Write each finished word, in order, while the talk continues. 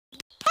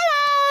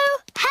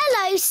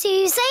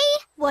Susie.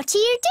 What are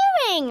you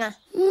doing?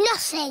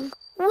 Nothing.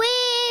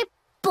 We're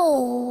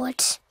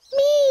bored.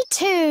 Me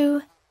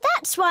too.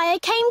 That's why I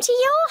came to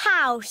your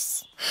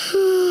house.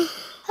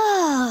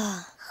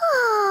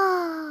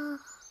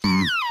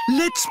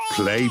 Let's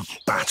play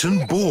bat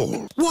and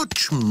ball.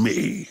 Watch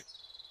me.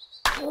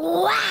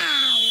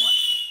 Wow!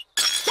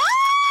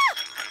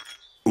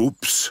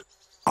 Oops.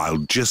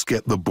 I'll just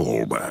get the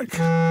ball back.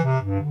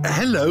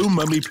 Hello,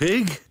 Mummy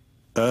Pig.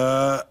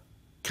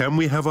 Can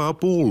we have our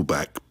ball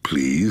back,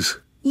 please?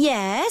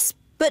 Yes,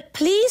 but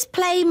please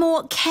play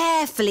more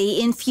carefully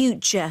in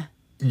future.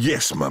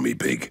 Yes, Mummy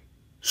Pig.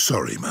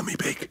 Sorry, Mummy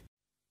Pig.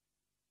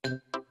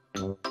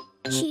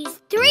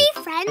 Choose 3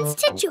 friends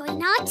to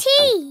join our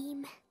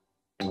team.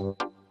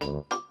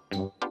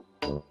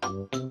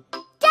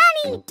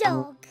 Danny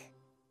Dog,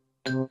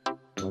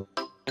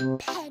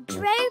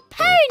 Pedro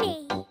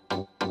Pony,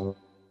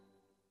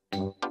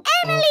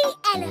 Emily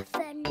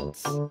Elephant.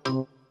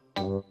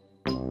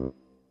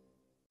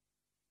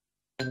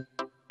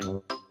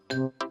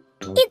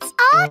 It's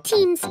our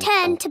team's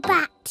turn to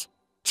bat.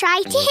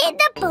 Try to hit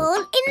the ball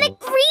in the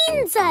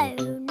green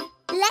zone.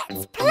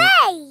 Let's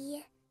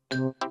play.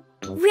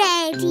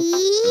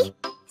 Ready,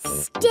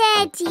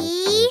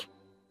 steady,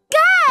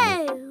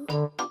 go!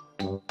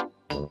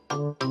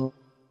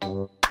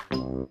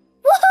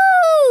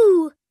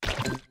 Woohoo!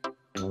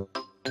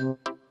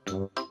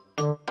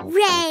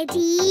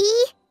 Ready,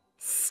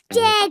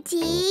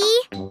 steady,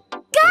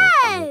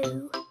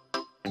 go!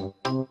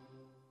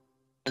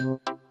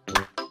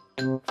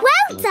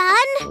 Well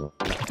done!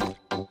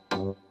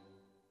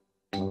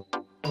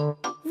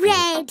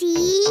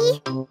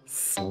 Ready,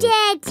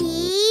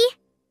 steady,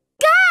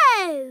 go!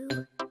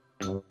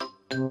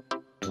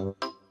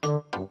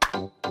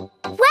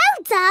 Well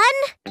done!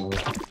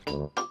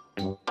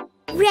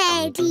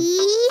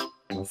 Ready,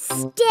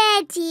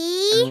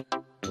 steady,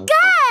 go!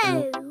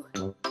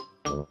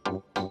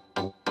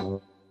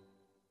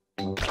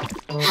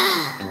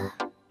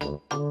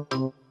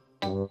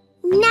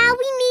 Now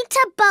we need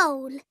to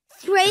bowl.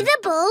 Throw the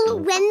ball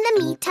when the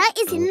meter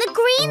is in the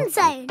green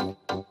zone.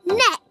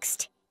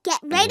 Next, get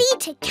ready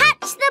to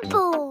catch the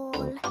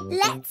ball.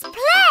 Let's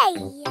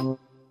play!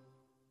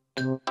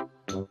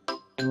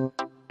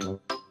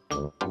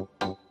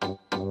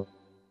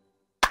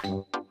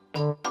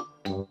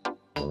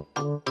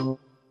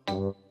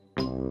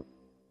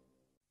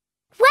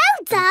 Well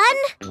done!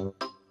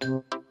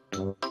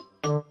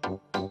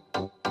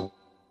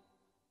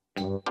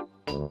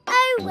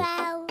 Oh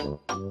well.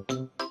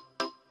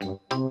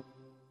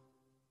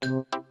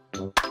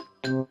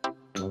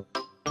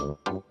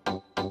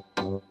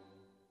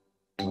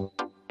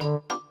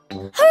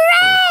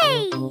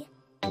 Hooray!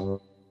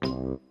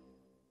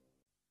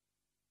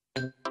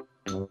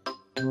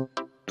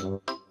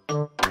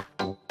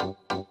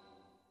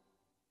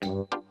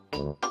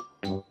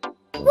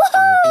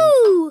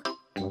 Woohoo!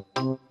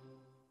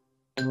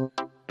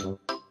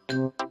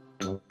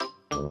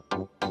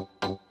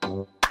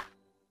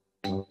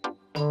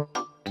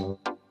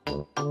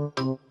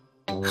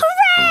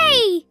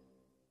 Hooray!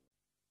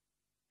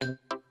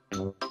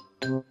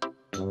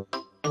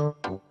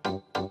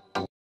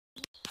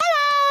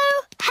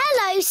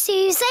 Hello,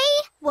 Susie.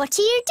 What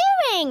are you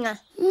doing?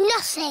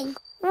 Nothing.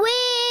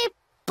 We're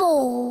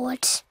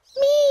bored.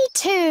 Me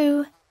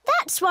too.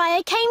 That's why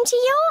I came to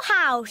your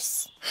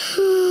house.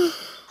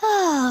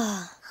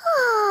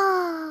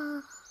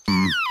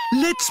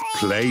 Let's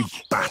play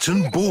bat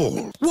and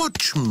ball.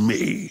 Watch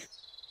me.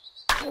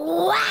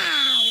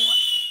 Wow!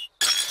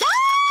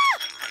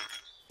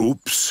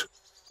 Oops.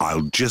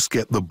 I'll just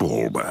get the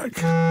ball back.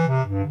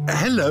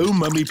 Hello,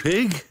 Mummy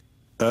Pig.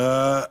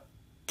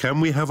 Can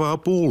we have our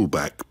ball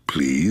back,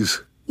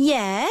 please?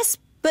 Yes,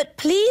 but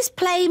please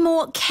play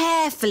more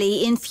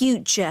carefully in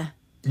future.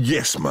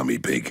 Yes, Mummy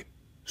Pig.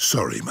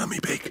 Sorry, Mummy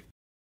Pig.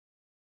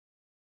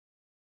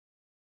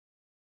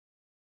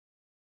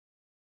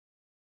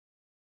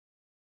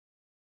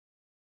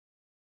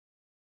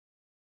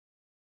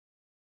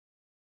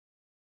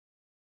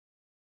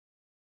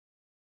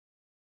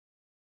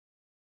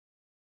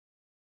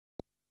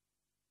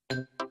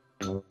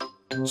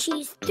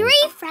 Choose 3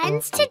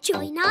 friends to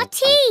join our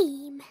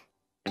team.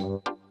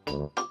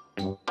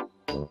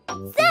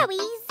 Zoe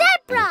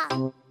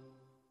Zebra,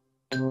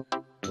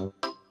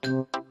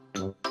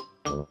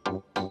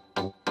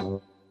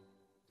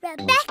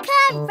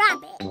 Rebecca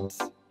Rabbit,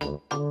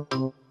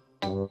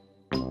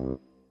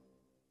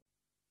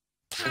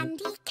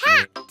 Candy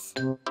Cat,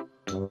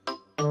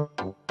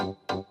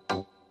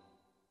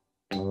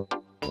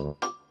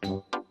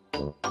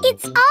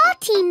 It's our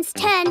team's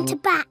turn to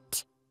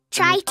bat.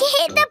 Try to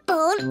hit the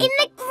ball in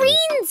the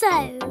green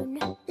zone.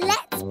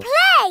 Let's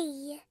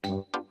play.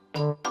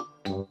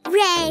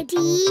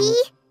 Ready,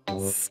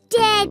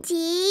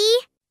 steady,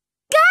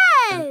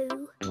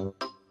 go!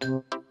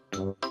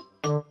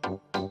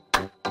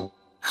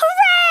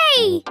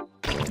 Hooray!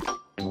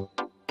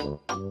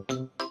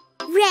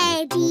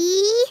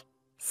 Ready,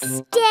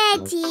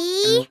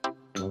 steady,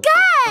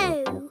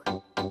 go!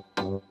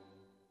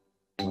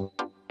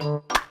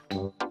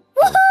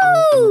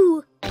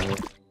 Woohoo!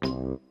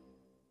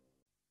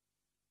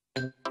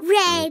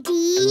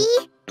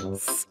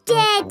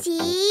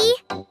 Ready,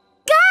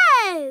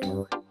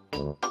 go!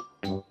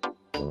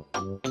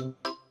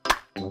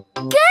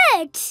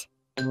 Good!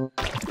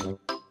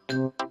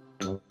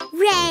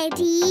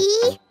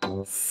 Ready,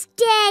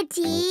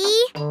 steady,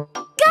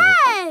 go!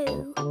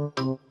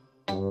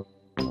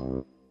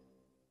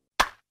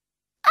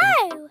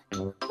 Oh,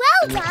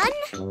 well done!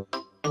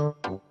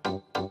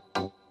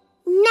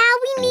 Now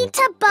we need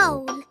to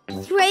bowl.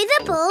 Throw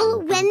the ball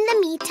when the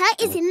meter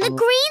is in the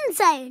green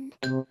zone.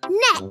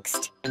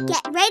 Next,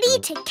 get ready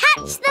to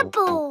catch the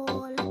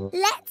ball.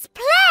 Let's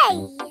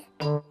play!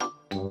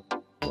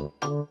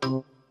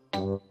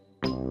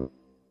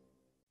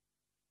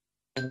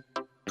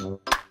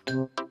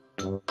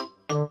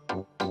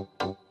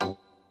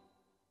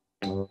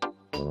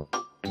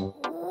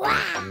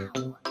 Wow!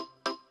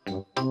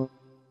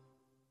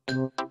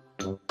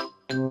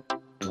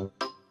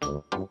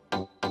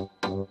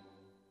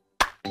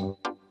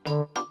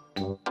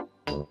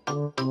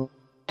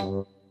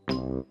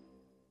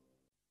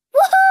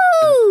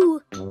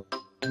 Woohoo!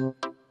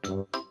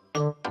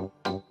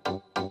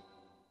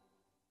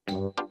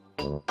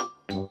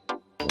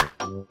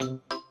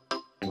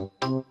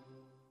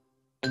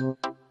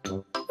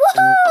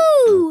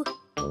 Woohoo!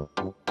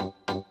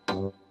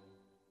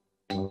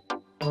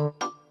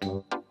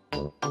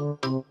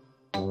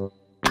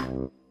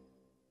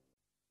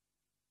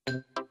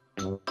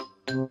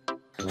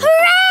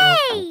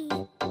 Hooray!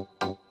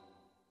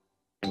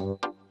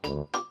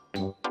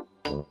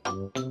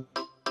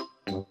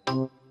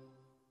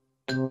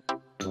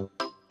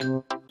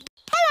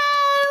 Hello!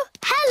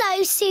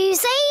 Hello,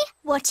 Susie.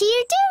 What are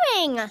you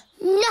doing?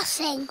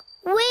 Nothing.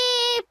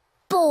 We're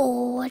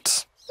bored.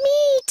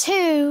 Me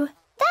too.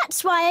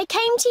 That's why I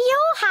came to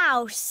your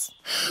house.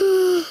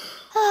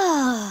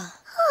 Ah.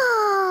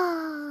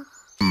 Ah.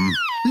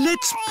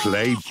 Let's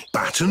play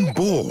bat and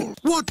ball.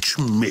 Watch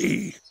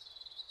me.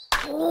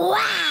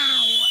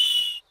 Wow!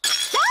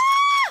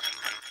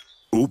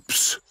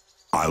 Oops.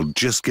 I'll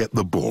just get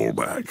the ball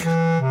back.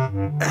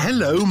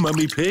 Hello,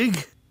 Mummy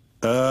Pig.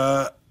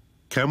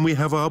 Can we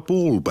have our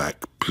ball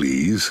back,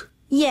 please?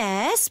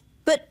 Yes,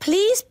 but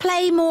please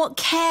play more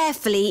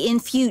carefully in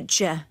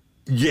future.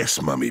 Yes,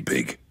 Mummy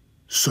Pig.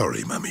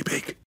 Sorry, Mummy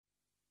Pig.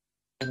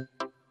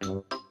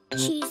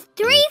 Choose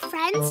 3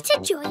 friends to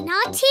join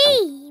our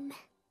team.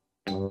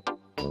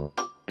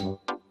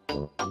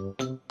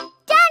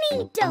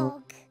 Danny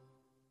Dog,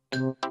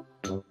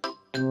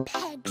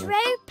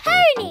 Pedro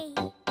Pony,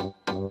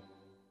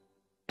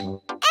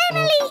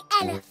 Emily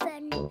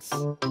Elephant.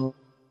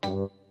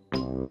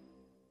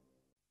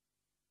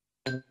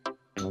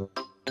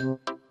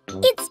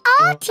 It's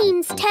our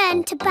team's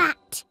turn to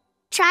bat.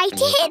 Try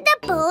to hit the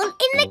ball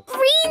in the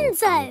green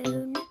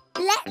zone.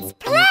 Let's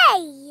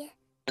play.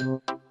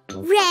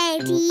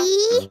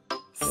 Ready,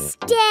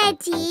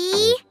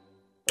 steady,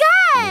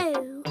 go!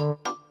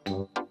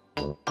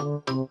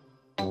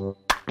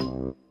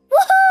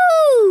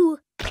 Woohoo!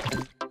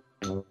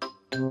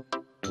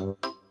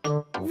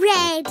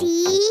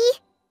 Ready,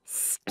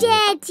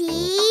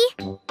 steady,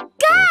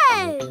 go!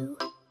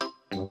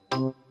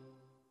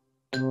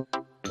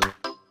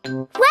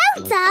 Well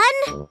done!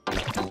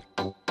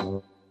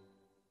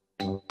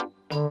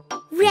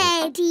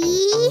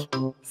 Ready,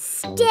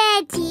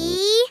 steady,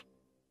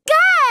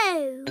 go!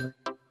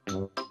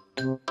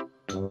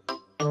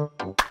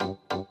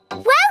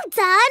 Well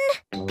done!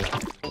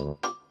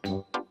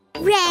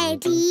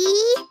 Ready,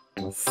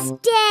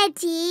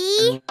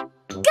 steady,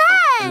 go!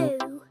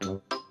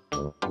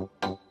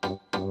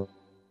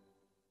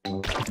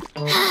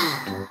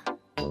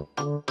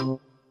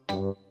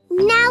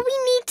 Now we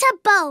need to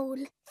bowl.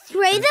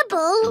 Throw the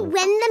ball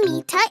when the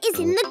meter is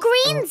in the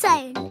green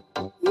zone.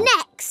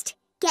 Next,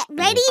 get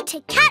ready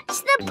to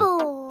catch the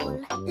ball.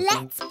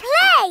 Let's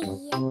play!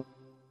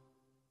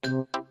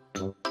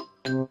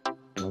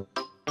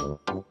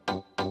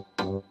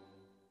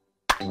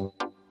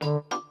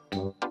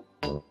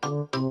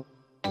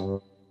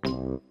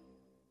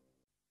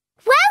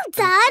 Well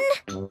done!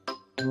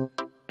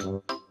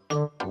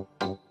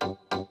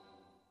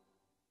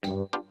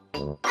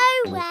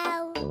 Oh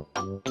well.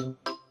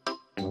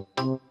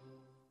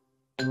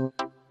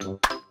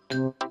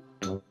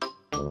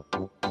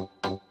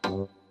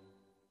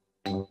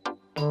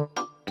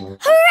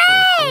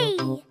 Hooray!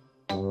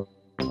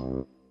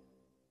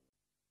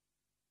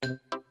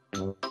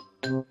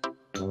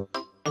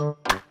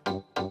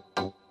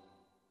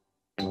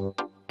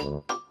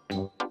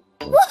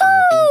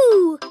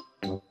 Woohoo!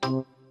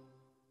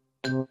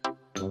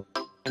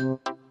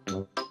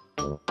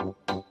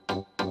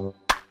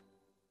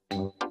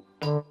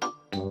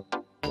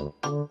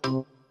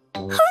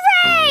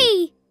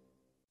 Hooray!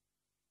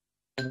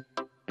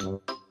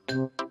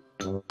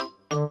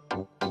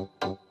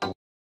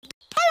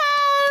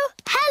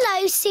 Hello,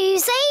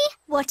 Susie.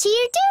 What are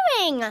you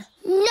doing?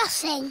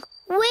 Nothing.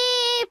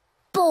 We're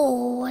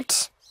bored.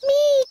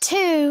 Me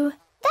too.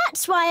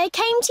 That's why I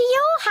came to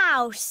your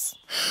house.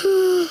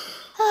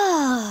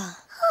 Ah.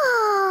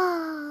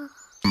 Ah.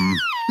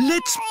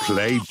 Let's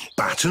play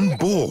bat and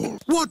ball.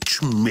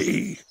 Watch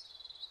me.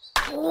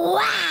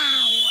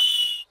 Wow!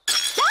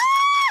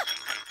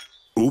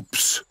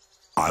 Oops.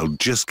 I'll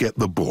just get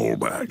the ball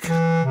back.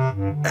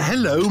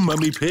 Hello,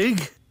 Mummy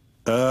Pig.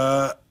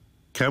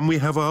 Can we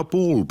have our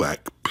ball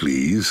back,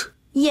 please?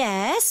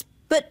 Yes,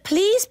 but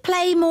please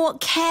play more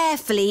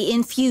carefully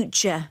in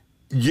future.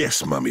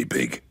 Yes, Mummy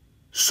Pig.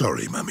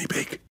 Sorry, Mummy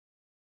Pig.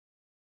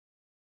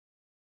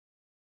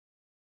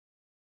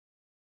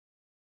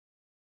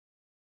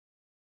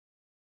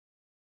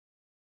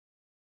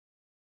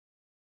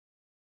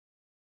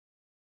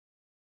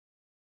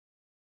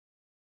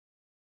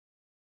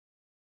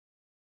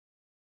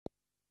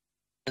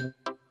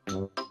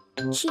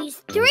 Choose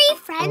 3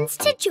 friends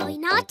to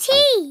join our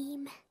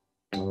team.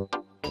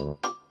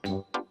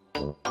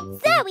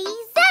 Zoe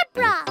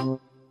Zebra.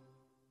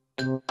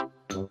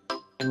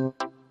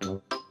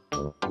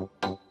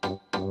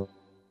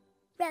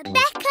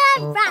 Rebecca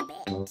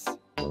Rabbit.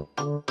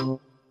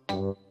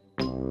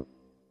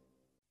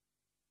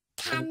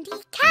 Candy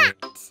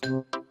Cat.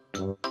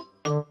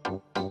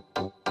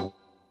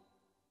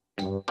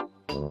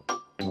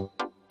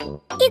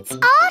 It's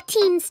our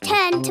team's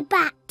turn to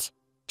bat.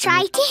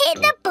 Try to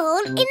hit the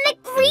ball in the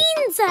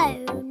green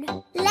zone.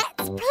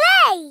 Let's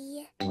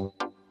play.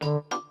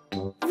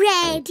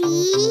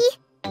 Ready,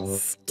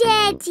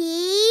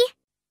 steady,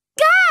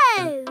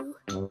 go!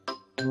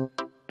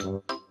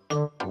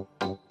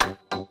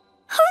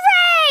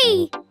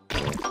 Hooray!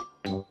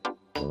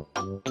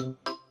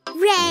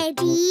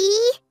 Ready,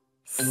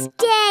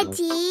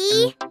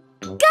 steady,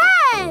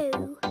 go!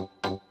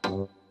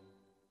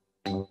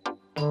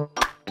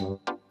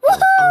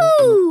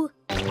 Woohoo!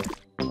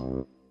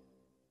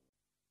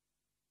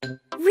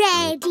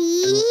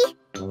 Ready,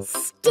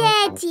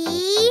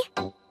 steady,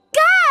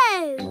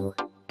 go!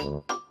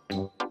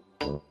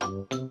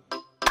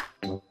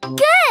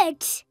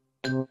 Good!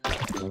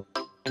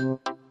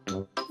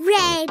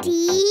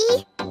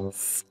 Ready,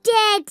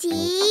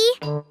 steady,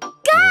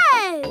 go!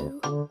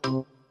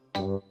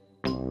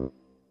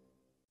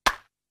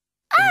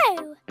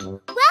 Oh,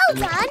 well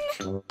done!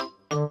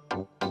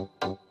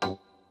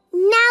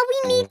 Now we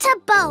need to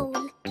bowl.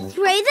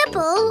 Throw the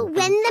ball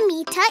when the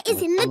meter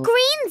is in the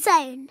green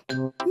zone.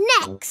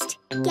 Next,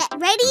 get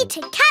ready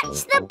to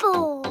catch the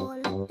ball.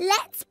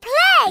 Let's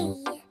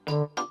play!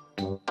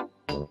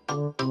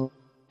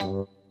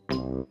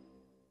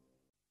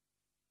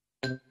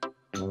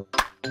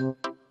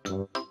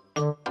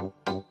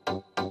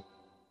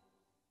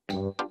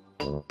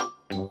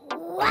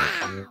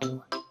 Wow!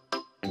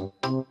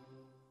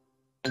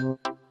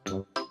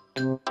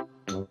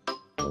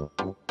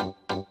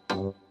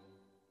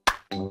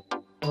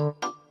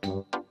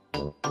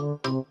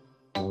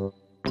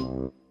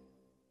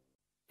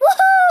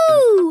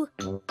 Woohoo!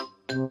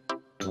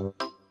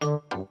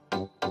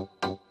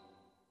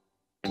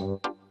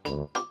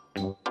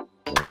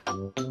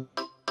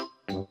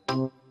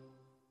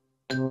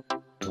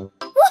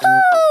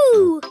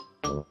 Woohoo!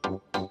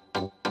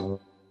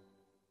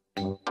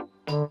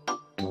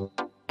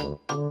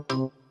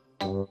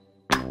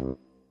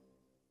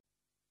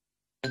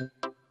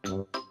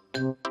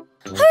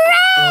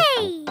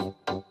 Hooray!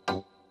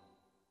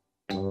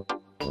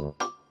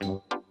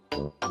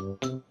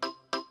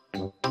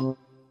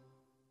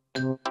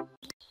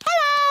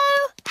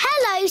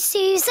 Hello,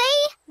 Susie.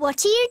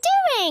 What are you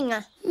doing?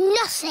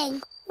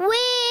 Nothing.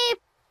 We're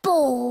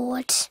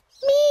bored.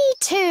 Me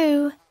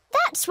too.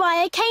 That's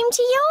why I came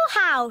to your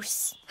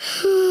house.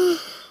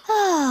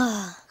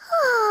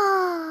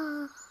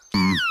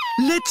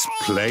 Let's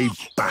play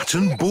bat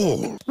and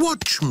ball.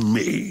 Watch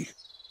me.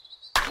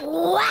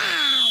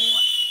 Wow!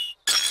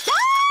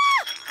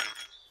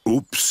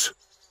 Oops.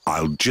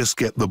 I'll just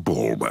get the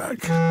ball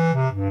back.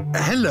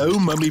 Hello,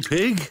 Mummy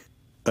Pig.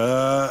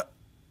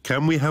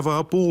 Can we have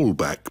our ball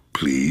back,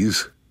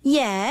 please?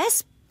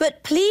 Yes,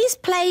 but please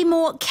play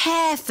more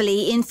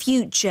carefully in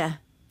future.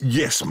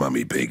 Yes,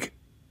 Mummy Pig.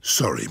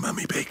 Sorry,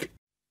 Mummy Pig.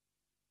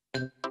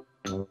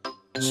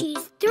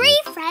 Choose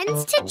 3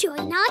 friends to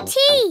join our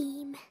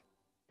team.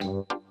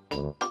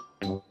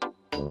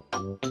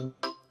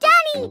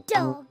 Danny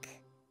Dog.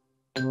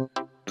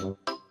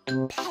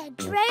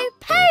 Pedro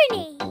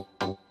Pony.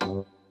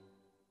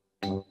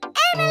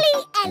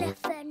 Emily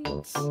Elephant.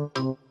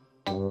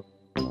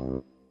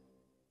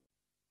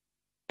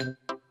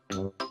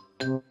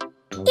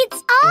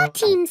 It's our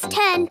team's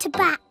turn to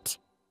bat.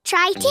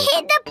 Try to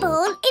hit the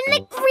ball in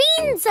the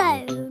green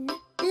zone.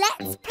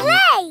 Let's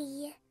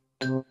play.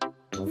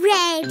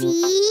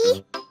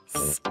 Ready,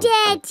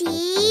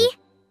 steady,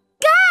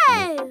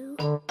 go!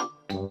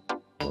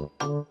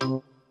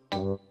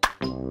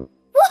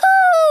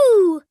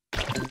 Woohoo!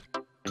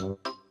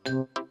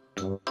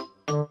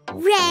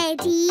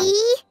 Ready,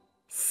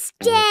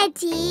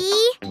 steady,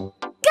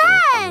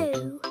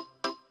 go!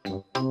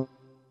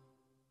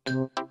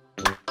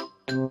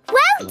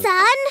 Well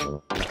done!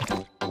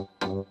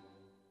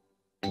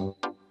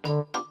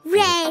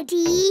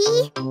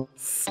 Ready,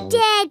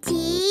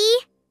 steady,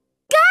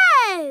 go!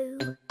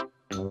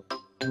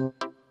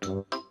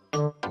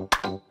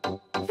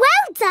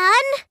 Well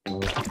done!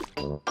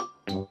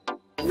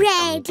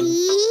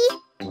 Ready,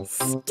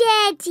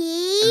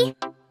 steady,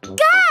 go!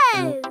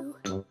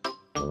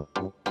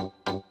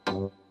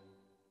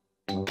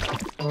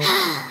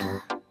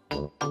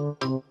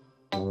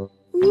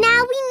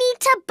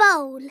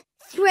 bowl.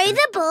 Throw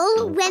the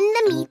ball when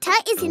the meter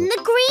is in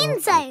the green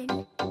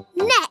zone.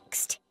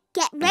 Next,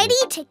 get ready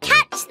to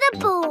catch the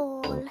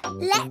ball.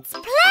 Let's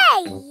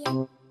play!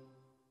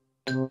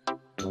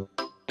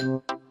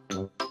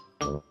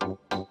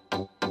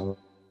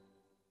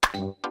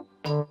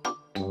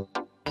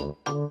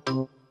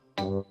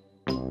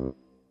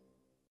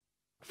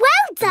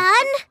 Well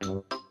done!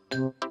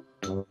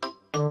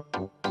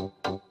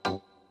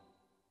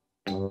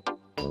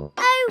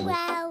 Oh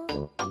well.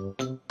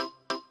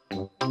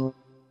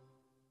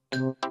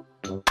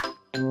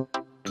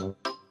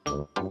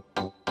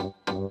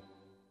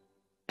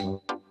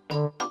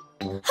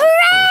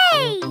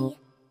 Hooray!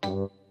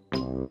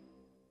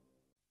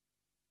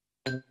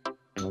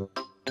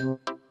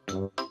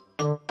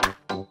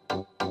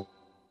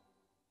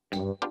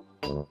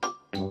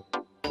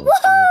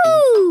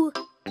 Woohoo!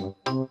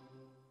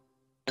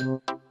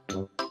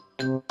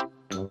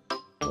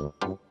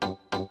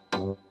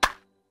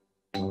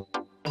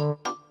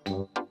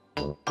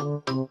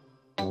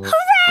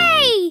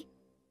 Hooray!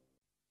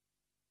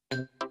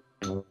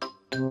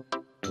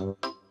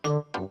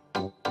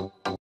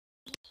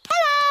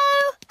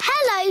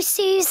 Hello,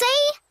 Susie.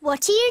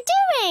 What are you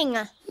doing?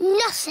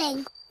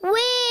 Nothing.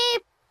 We're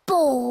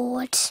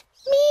bored.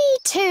 Me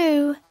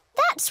too.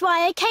 That's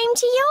why I came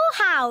to your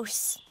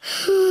house.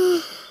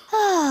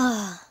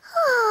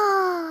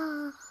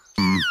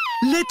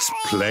 Let's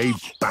play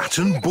bat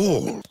and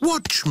ball.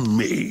 Watch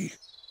me.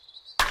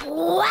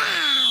 Wow!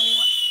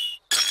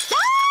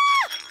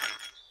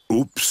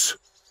 Oops.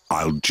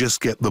 I'll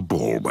just get the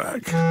ball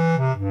back.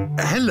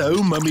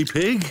 Hello, Mummy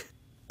Pig.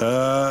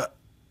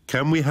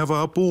 Can we have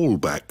our ball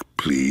back,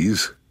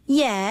 please?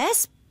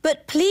 Yes,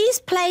 but please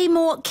play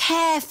more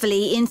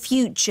carefully in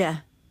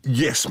future.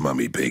 Yes,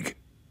 Mummy Pig.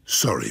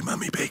 Sorry,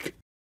 Mummy Pig.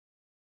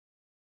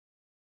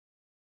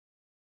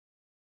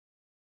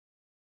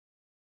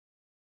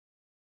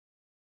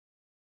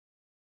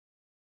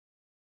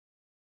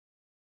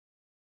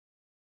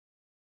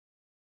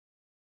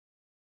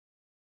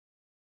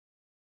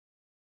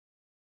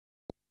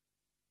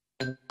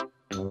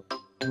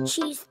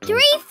 Choose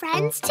 3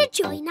 friends to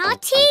join our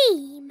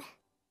team.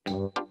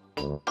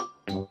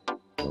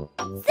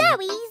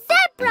 Zoe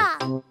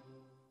Zebra.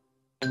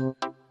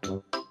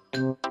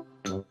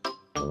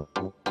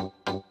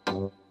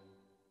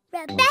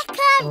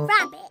 Rebecca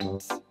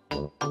Rabbit.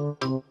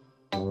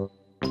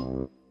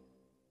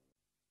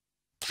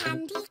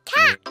 Candy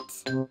Cat.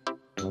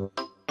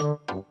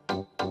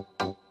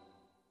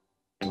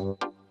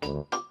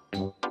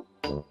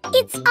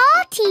 It's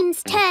our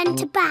team's turn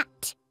to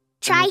bat.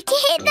 Try to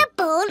hit the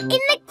ball in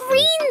the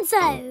green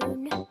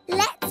zone.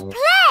 Let's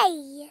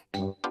play.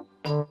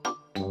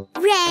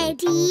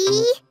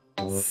 Ready,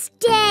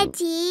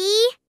 steady,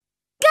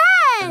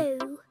 go!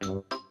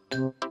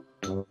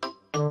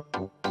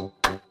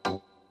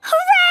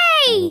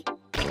 Hooray!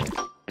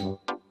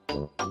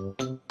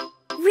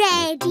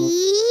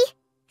 Ready,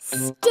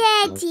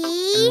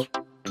 steady,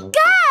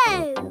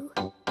 go!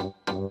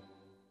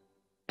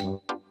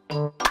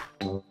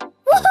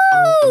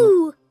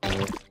 Woohoo!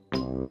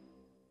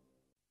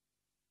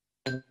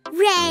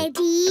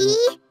 Ready,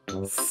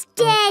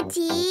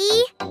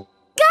 steady,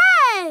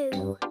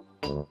 go!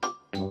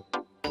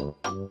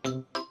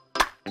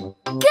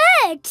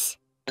 Good!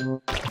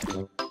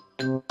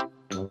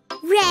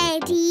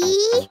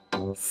 Ready,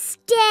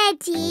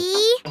 steady,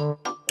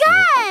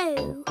 go!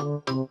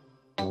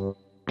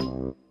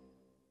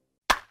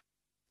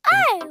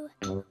 Oh,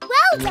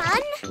 well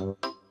done!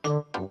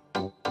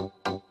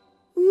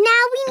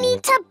 Now we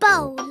need to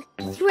bowl.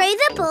 Throw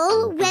the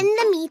ball when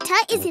the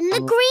meter is in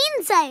the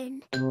green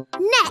zone.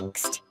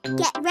 Next,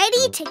 get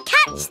ready to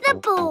catch the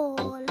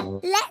ball.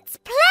 Let's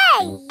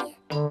play!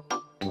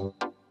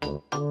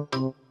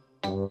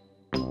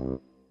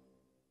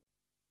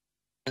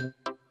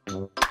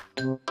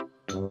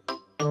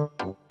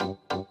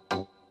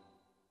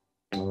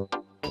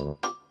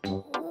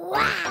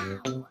 Wow!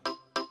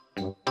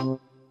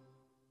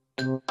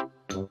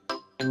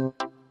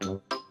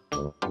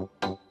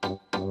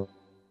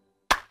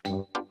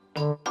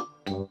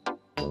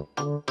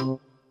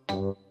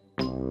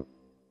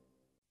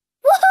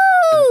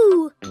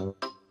 Woohoo!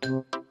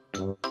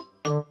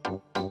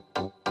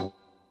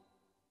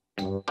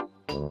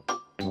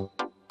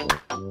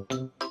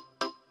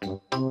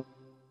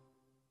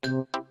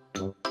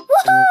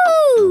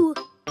 Woohoo!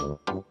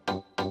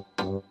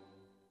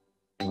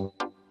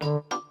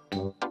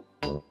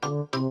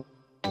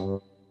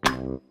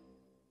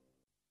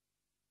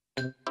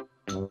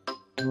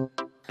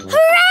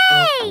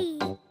 Hooray!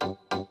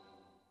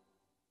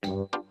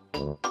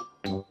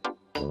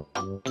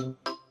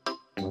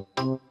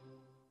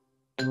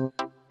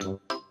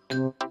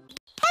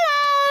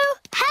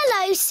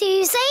 Hello,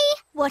 Susie.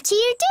 What are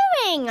you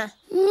doing?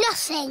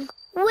 Nothing.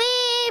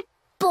 We're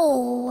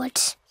bored.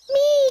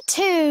 Me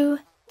too.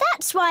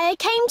 That's why I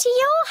came to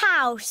your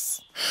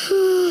house.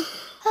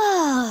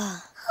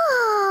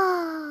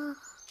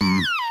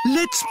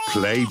 Let's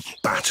play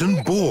bat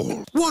and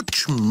ball.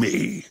 Watch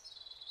me.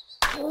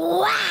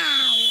 Wow!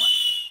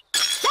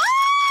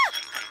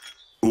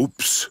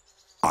 Oops.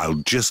 I'll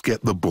just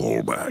get the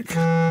ball back.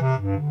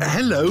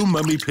 Hello,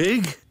 Mummy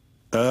Pig.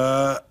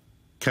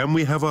 Can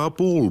we have our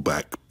ball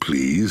back,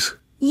 please?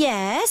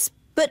 Yes,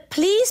 but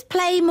please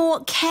play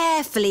more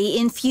carefully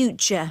in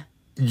future.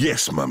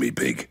 Yes, Mummy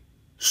Pig.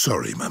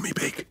 Sorry, Mummy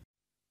Pig.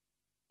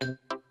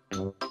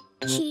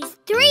 Choose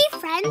 3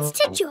 friends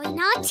to join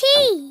our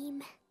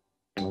team.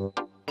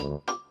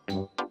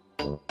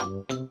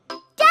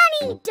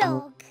 Danny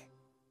Dog,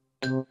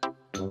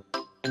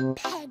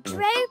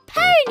 Pedro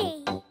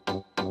Pony,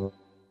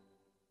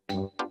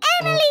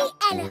 Emily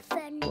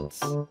Elephant.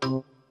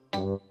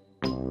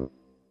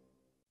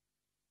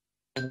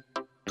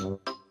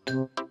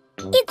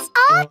 It's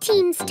our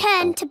team's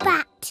turn to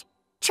bat.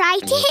 Try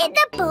to hit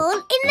the ball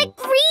in the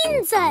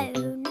green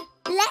zone.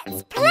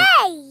 Let's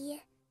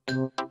play.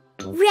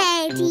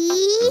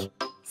 Ready,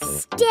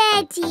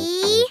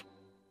 steady,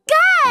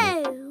 go!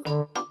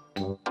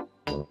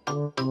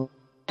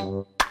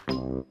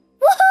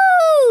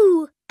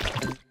 Woohoo!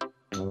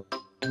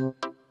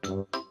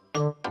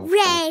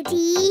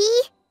 Ready,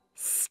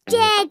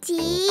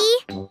 steady,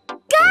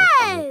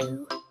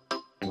 go!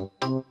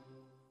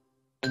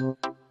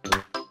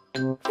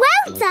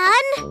 Well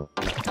done!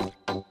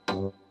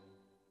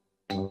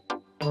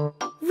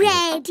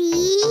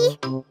 Ready,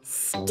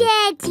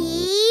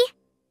 steady,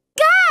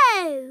 go!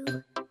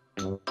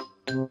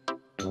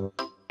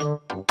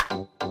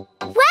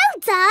 Well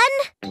done!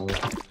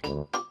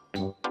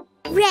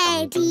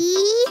 Ready,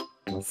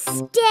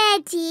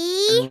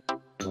 steady,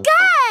 go!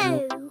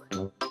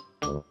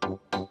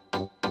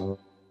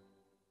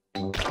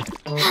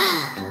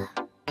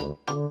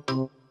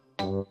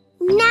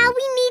 Now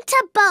we need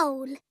to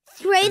bowl.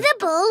 Throw the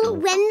ball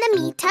when the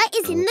meter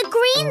is in the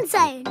green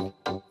zone.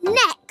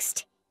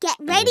 Next, get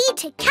ready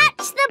to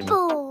catch the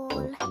ball.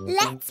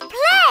 Let's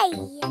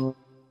play!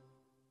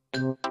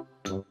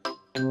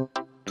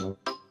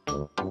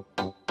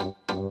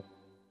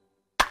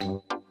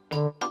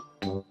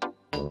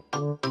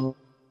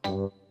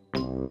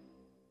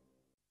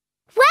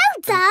 Well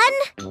done!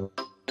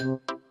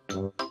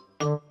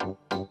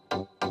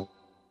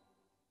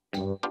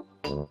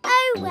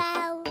 Oh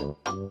well.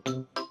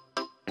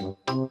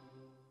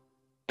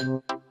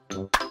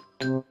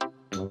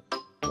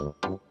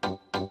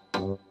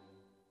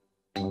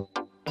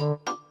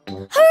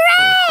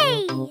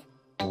 Hooray!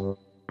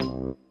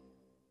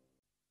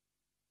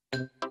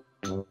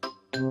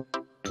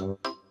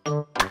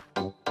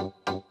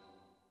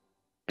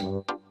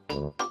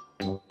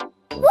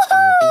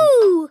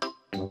 Woohoo!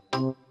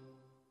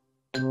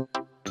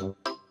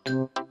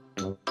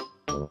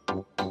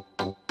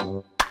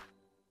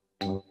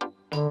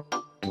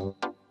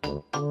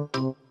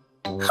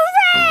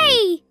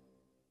 Hooray!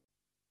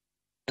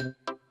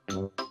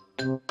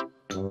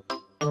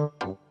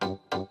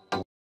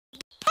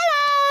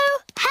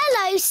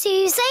 Hello,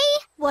 Susie.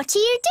 What are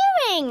you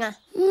doing?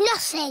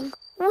 Nothing.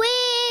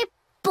 We're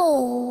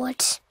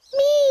bored.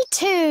 Me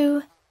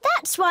too.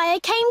 That's why I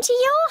came to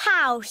your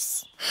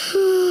house.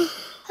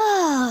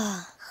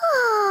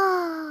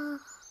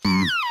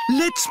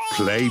 Let's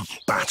play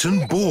bat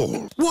and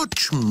ball.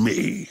 Watch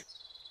me.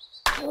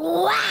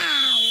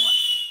 Wow!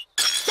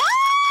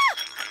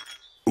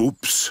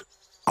 Oops.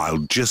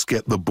 I'll just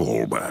get the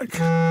ball back.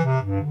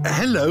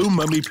 Hello,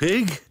 Mummy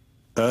Pig.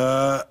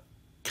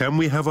 Can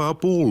we have our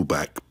ball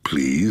back,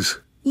 please?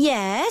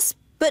 Yes,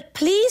 but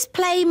please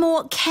play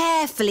more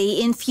carefully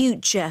in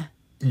future.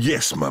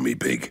 Yes, Mummy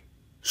Pig.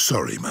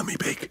 Sorry, Mummy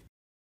Pig.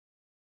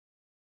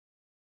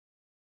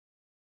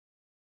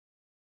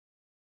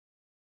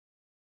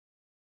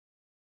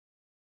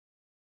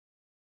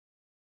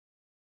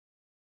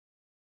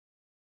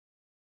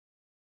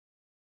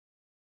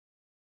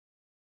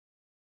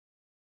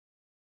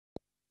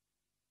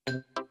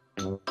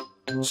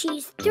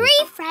 Choose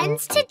 3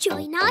 friends to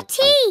join our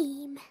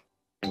team.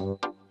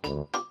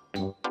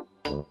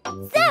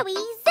 Zoe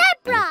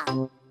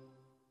Zebra,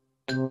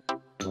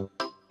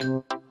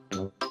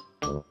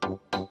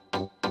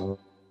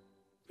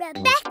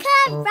 Rebecca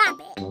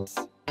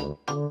Rabbit,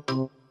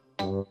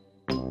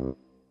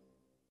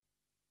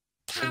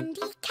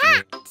 Candy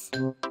Cat,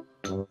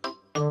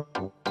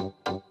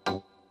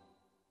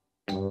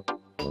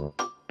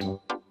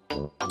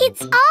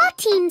 It's our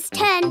team's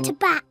turn to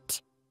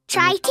bat.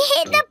 Try to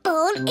hit the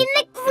ball in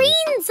the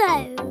green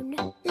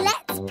zone.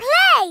 Let's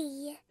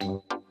play.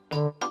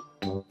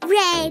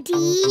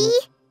 Ready,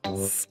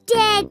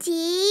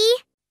 steady,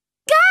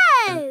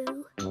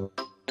 go!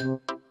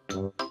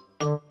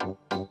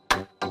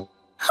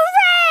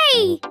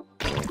 Hooray!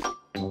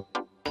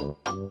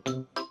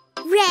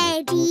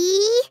 Ready,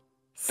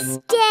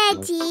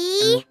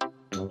 steady,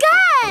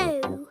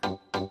 go!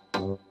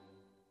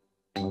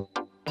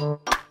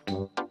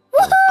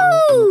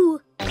 Woohoo!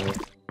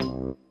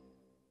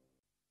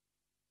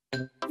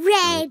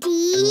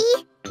 Ready,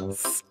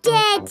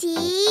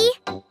 steady,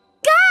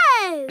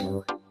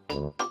 go!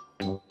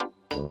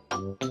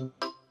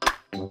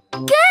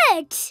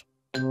 Good!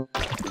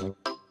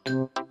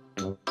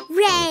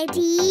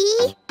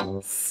 Ready,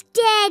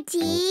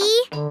 steady,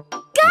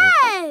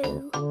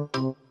 go!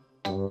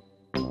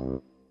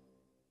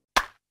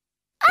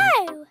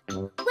 Oh!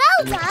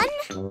 Well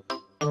done!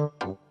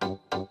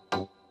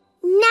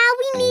 Now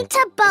we need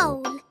to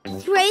bowl.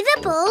 Throw the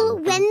ball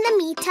when the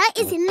meter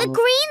is in the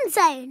green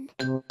zone.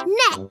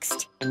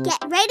 Next,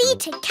 get ready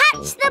to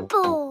catch the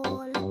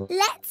ball.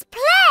 Let's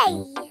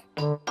play!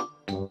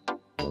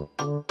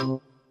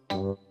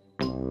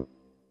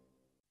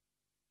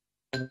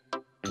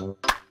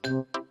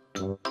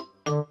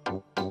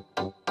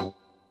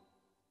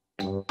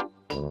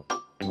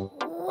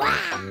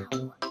 Wow!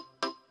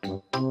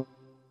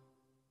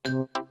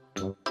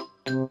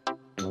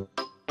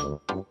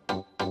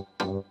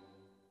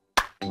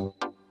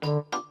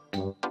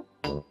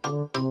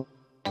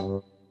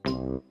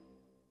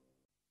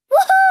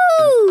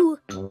 Woohoo!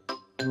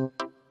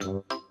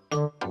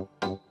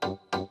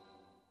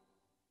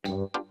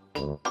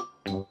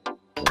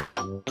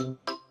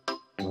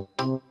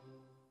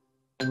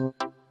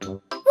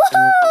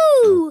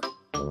 Woohoo!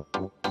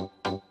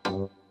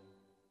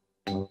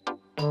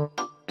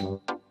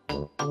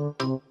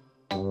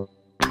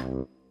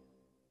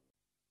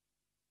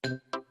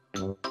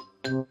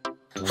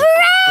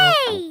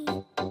 Hooray!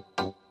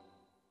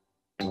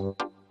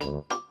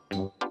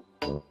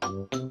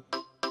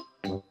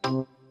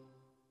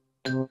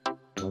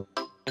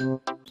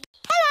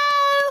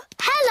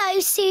 Hello,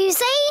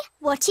 Susie.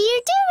 What are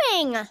you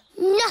doing?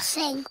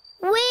 Nothing.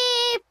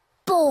 We're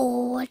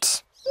bored.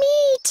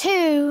 Me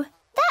too.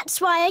 That's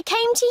why I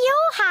came to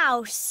your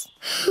house.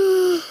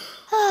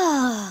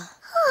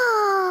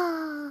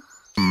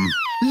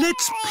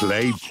 Let's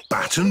play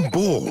bat and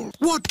ball.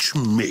 Watch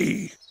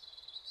me.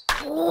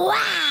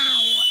 Wow!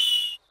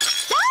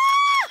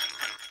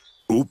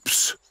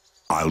 Oops.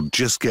 I'll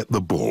just get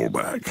the ball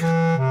back.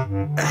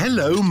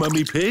 Hello,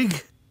 Mummy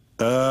Pig.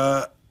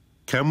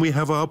 Can we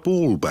have our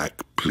ball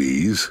back,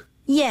 please?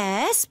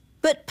 Yes,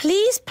 but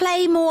please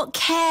play more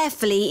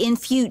carefully in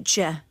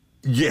future.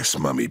 Yes,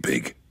 Mummy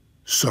Pig.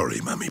 Sorry,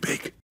 Mummy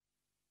Pig.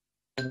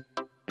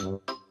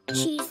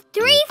 Choose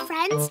 3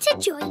 friends to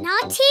join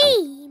our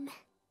team.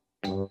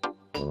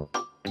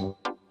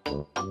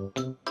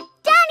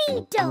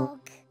 Danny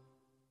Dog,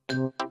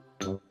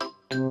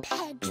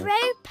 Pedro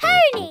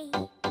Pony,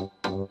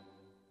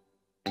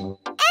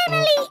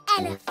 Emily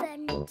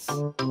Elephant.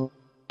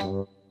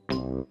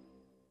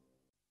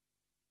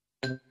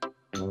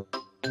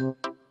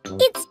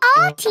 It's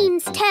our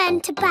team's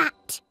turn to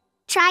bat.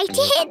 Try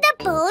to hit the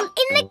ball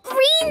in the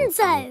green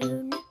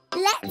zone.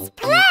 Let's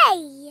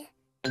play.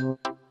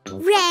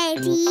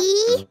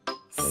 Ready,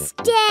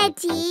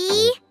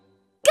 steady,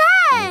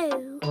 go!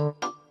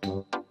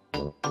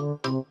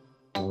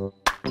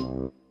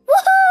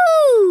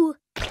 Woohoo!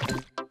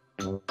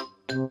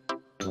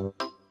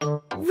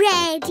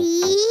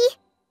 Ready,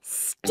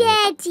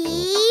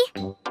 steady,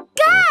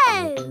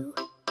 go!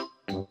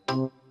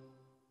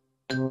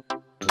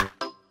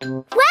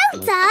 Well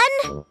done!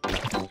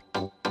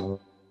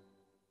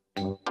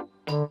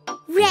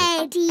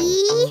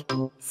 Ready,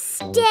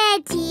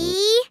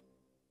 steady,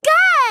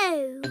 go!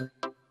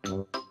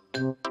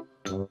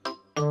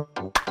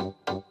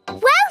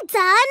 Well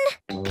done!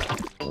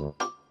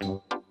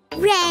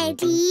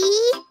 Ready,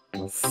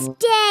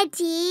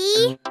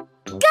 steady,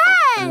 go!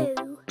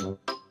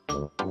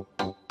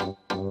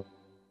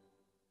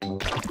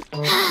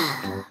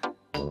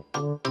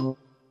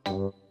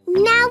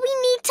 Now we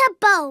need to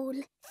bowl.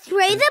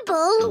 Throw the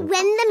ball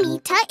when the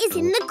meter is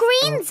in the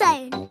green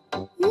zone.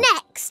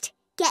 Next,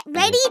 get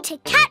ready to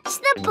catch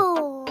the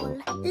ball.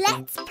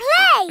 Let's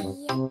play!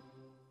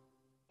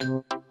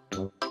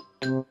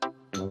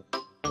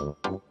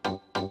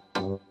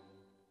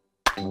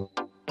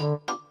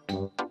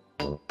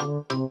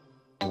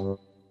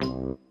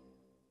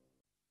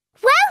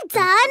 Well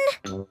done!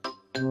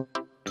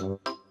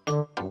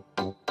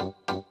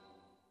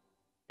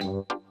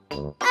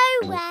 Oh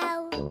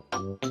well.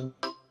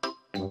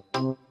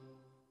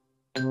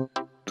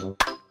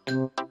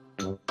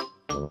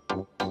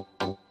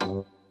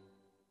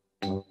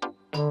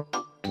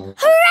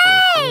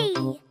 Hooray!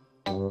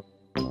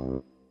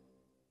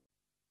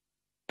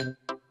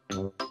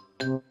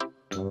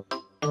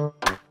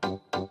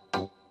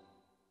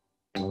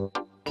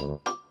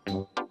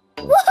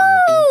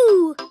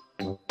 Woohoo!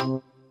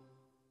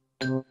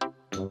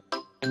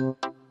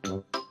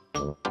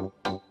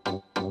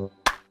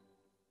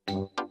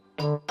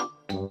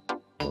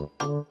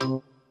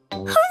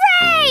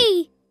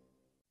 Hooray!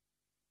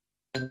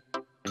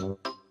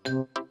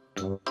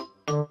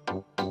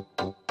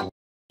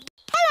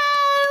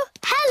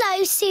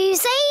 Hello,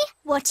 Susie.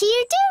 What are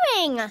you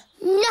doing?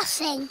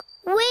 Nothing.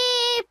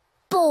 We're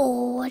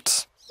bored.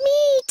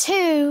 Me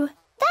too.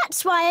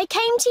 That's why I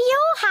came to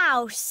your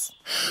house.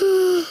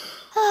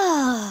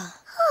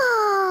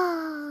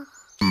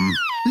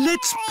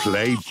 Let's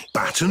play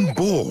bat and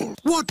ball.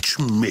 Watch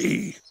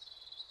me.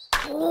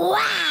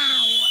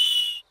 Wow!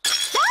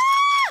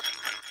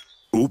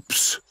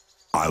 Oops.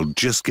 I'll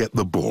just get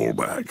the ball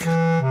back.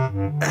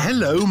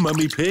 Hello,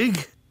 Mummy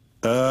Pig.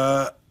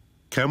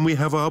 Can we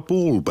have our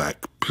ball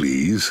back,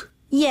 please?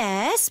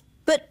 Yes,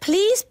 but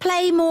please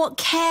play more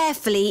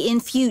carefully in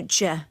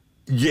future.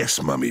 Yes,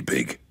 Mummy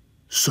Pig.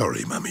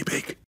 Sorry, Mummy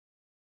Pig.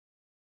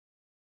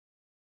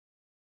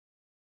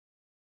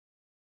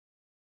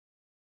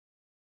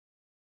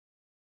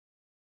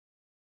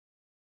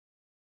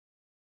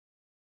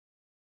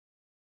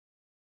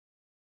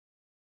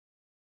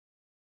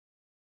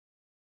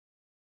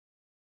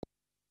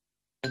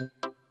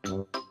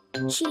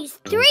 Choose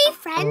 3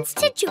 friends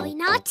to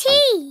join our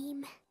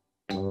team.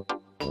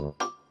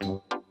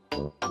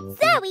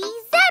 Zoe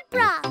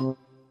Zebra.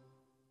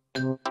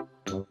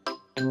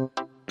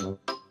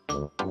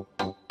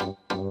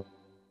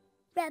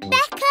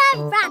 Rebecca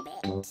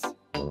Rabbit.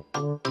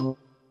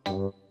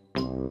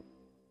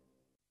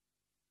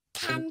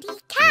 Candy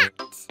Cat.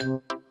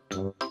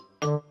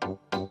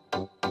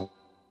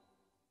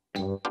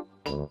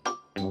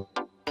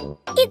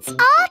 It's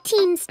our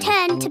team's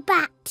turn to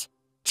bat.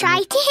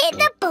 Try to hit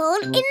the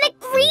ball in the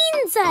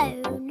green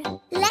zone.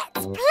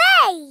 Let's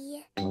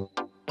play.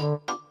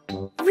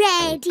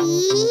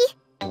 Ready,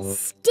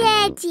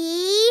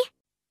 steady,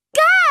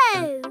 go!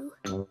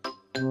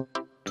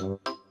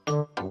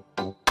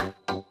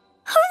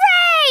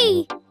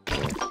 Hooray!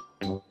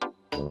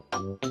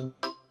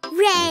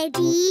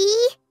 Ready,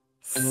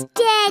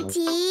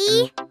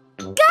 steady,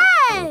 go!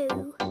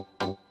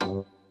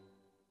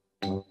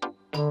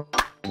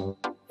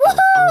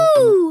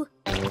 Woohoo!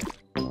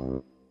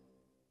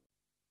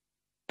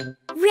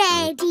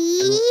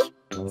 Ready,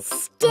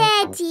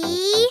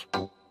 steady,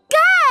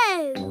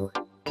 go!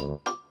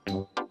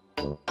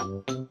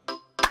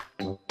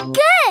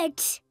 Good!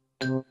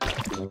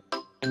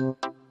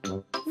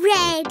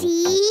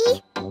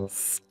 Ready,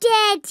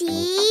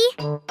 steady,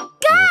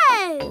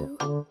 go!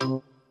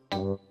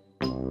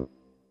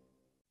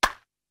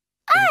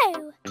 Oh,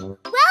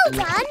 well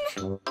done!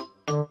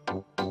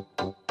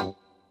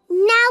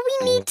 Now we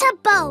need to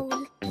bowl.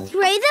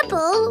 Throw the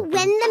ball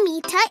when the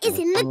meter is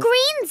in the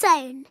green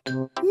zone.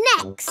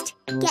 Next,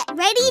 get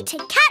ready to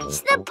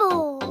catch the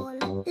ball.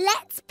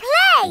 Let's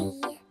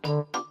play!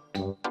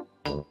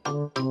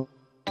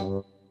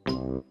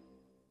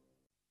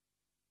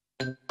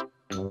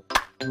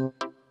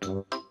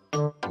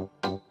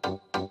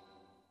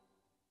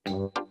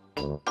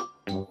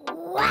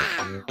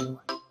 Wow!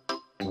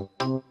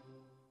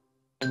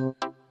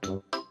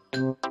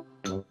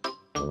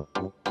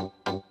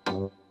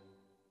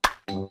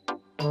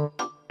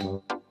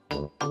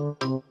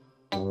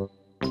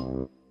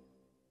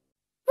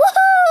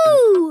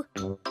 Woohoo!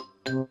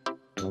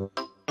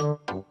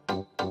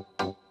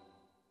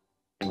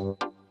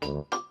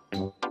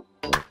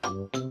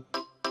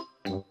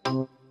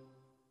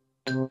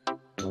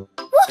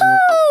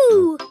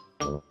 Woohoo!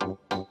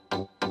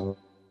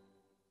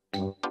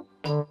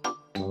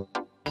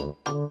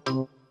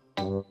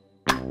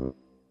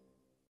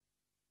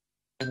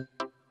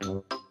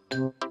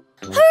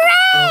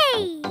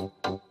 Hooray!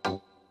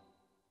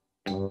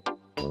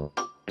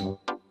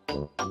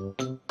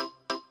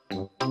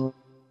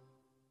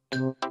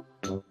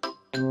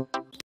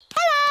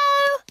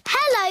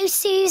 Hello,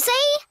 Susie.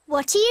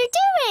 What are you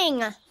doing?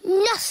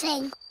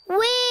 Nothing.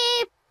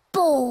 We're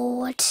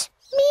bored.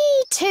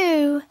 Me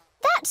too.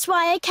 That's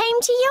why I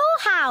came to your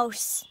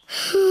house.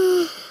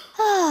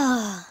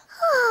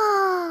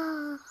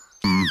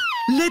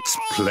 Let's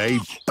play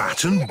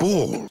bat and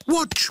ball.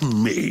 Watch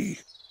me.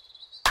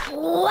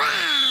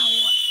 Wow!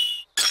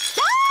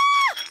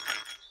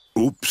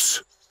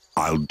 Oops.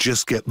 I'll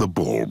just get the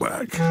ball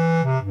back.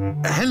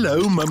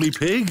 Hello, Mummy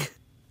Pig.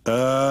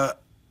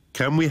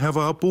 Can we have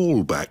our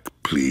ball back,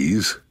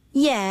 please?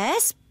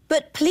 Yes,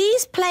 but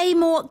please play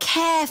more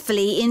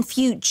carefully in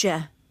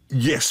future.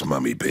 Yes,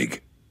 Mummy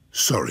Pig.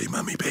 Sorry,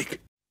 Mummy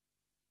Pig.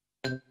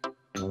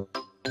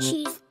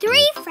 Choose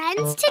 3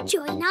 friends to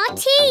join our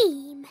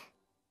team.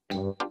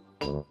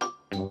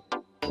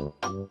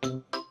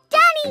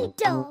 Danny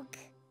Dog.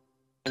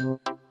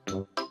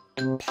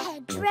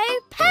 Pedro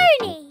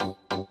Pony.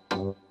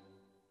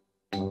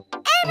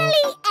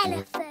 Emily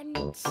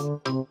Elephant.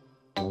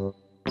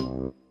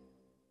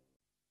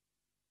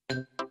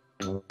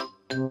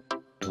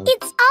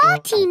 It's our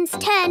team's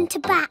turn to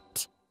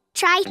bat.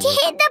 Try to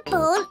hit the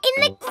ball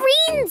in the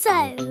green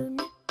zone.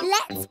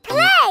 Let's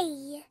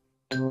play.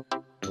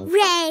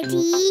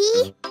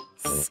 Ready,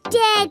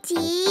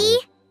 steady,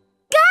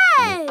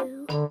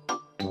 go!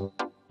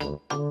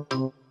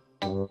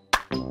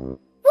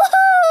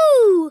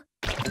 Woohoo!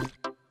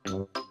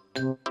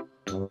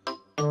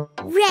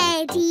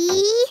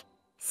 Ready,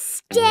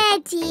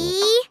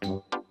 steady,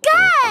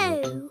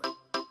 go!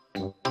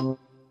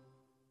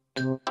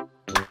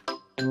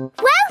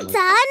 Well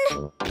done!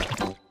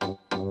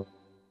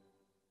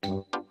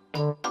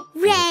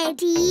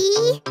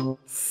 Ready,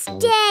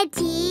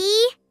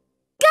 steady,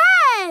 go!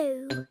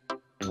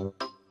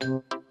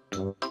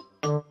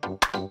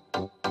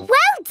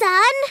 Well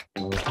done!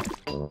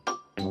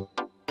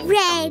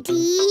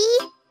 Ready,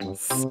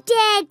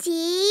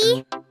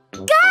 steady,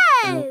 go!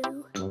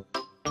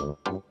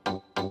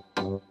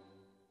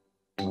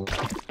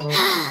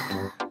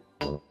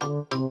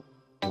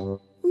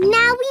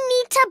 Now we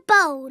need to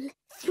bowl.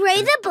 Throw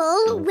the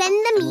ball when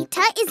the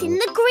meter is in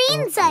the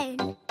green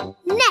zone.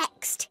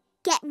 Next,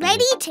 get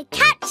ready to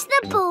catch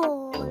the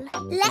ball.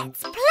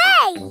 Let's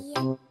play!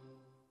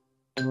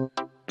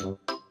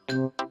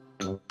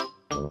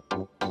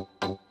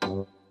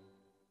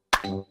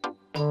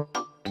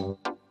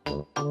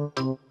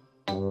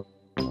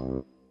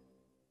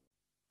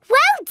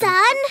 Well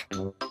done!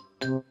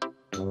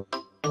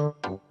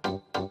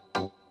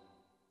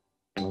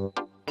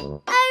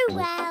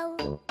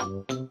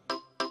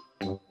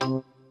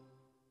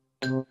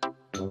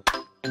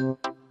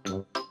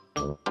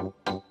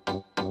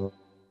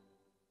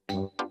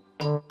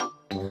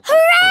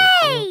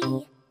 Hooray!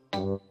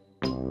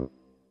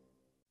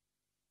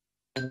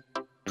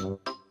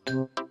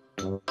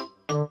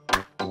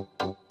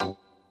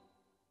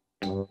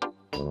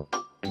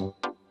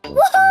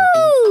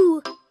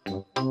 Woohoo!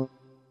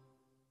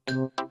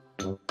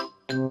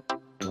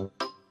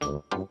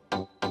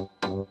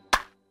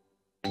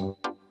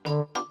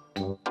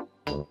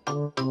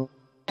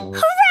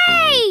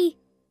 Hooray!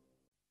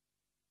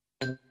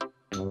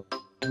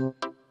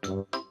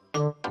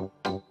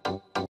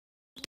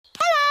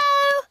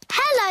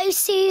 Hello,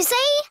 Susie.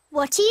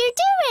 What are you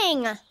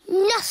doing?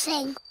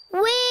 Nothing.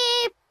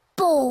 We're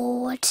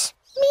bored.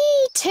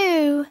 Me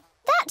too.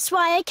 That's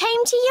why I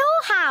came to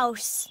your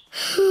house.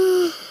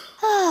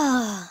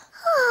 Ah.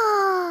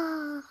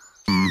 Ah.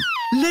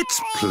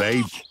 Let's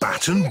play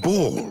bat and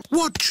ball.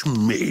 Watch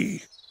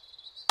me.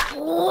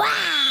 Wow!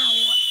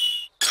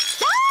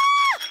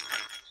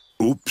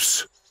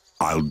 Oops.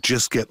 I'll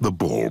just get the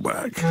ball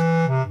back.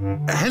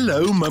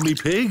 Hello, Mummy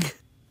Pig.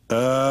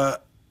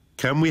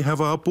 Can we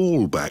have our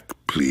ball back,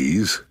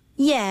 please?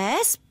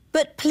 Yes,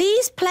 but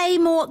please play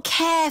more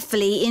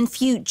carefully in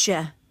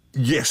future.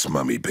 Yes,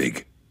 Mummy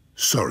Pig.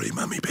 Sorry,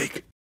 Mummy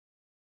Pig.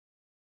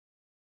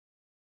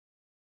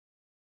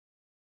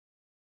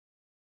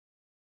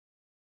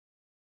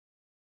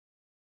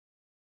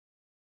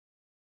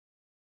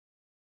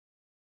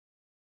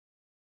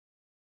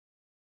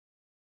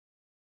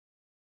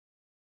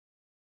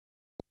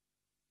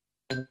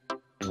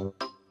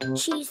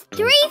 Choose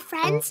 3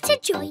 friends to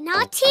join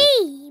our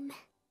team.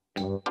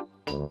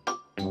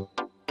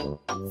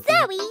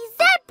 Zoe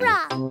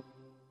Zebra.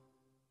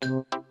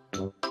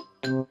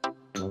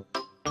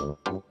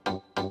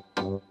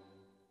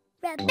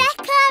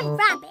 Rebecca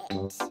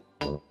Rabbit.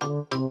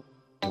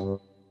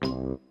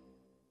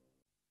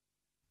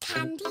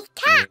 Candy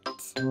Cat.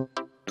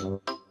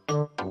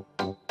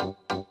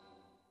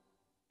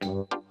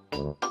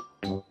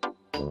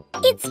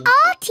 It's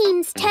our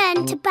team's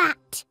turn to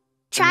bat.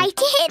 Try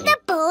to hit the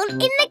ball in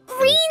the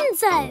green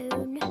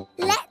zone.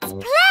 Let's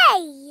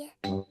play.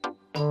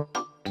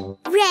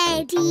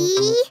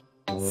 Ready,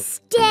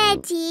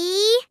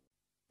 steady,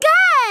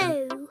 go!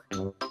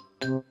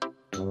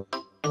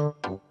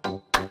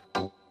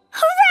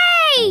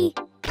 Hooray!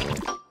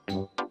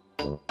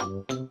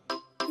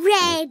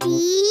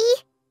 Ready,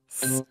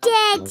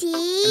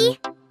 steady,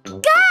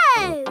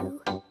 go!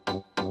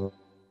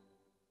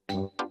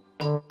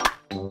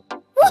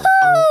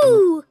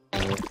 Woohoo!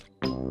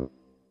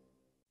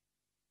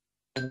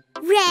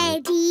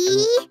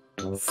 Ready,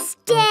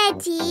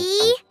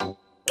 steady,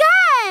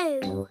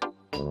 go!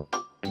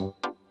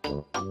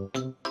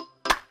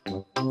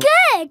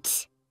 Good!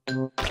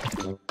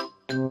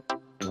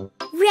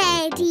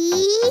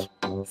 Ready,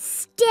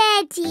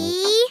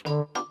 steady,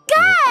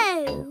 go!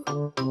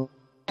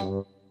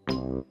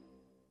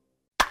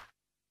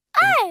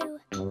 Oh,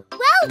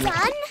 well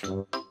done!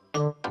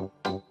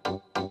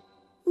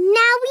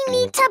 Now we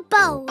need to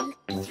bowl.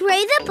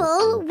 Throw the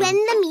ball when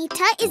the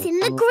meter is in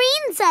the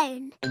green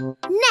zone.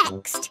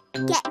 Next,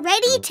 get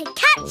ready to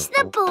catch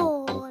the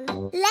ball.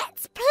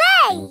 Let's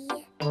play!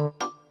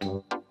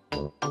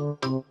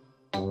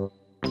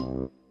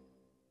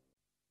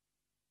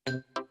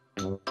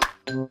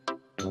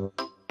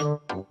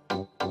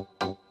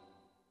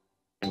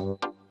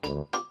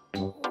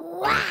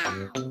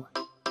 Wow!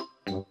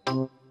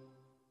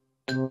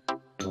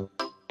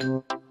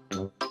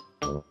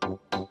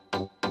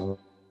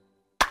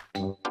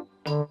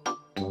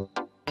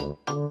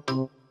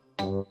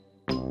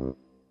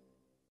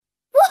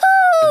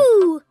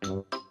 Woohoo!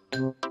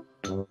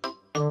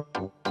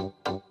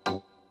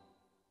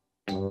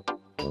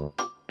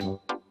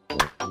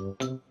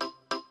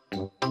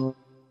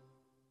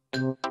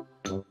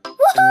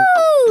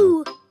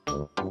 Woohoo!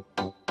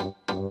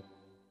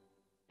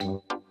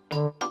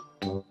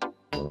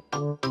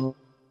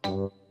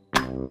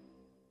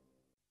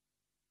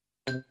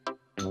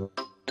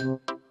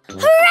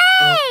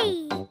 Hooray!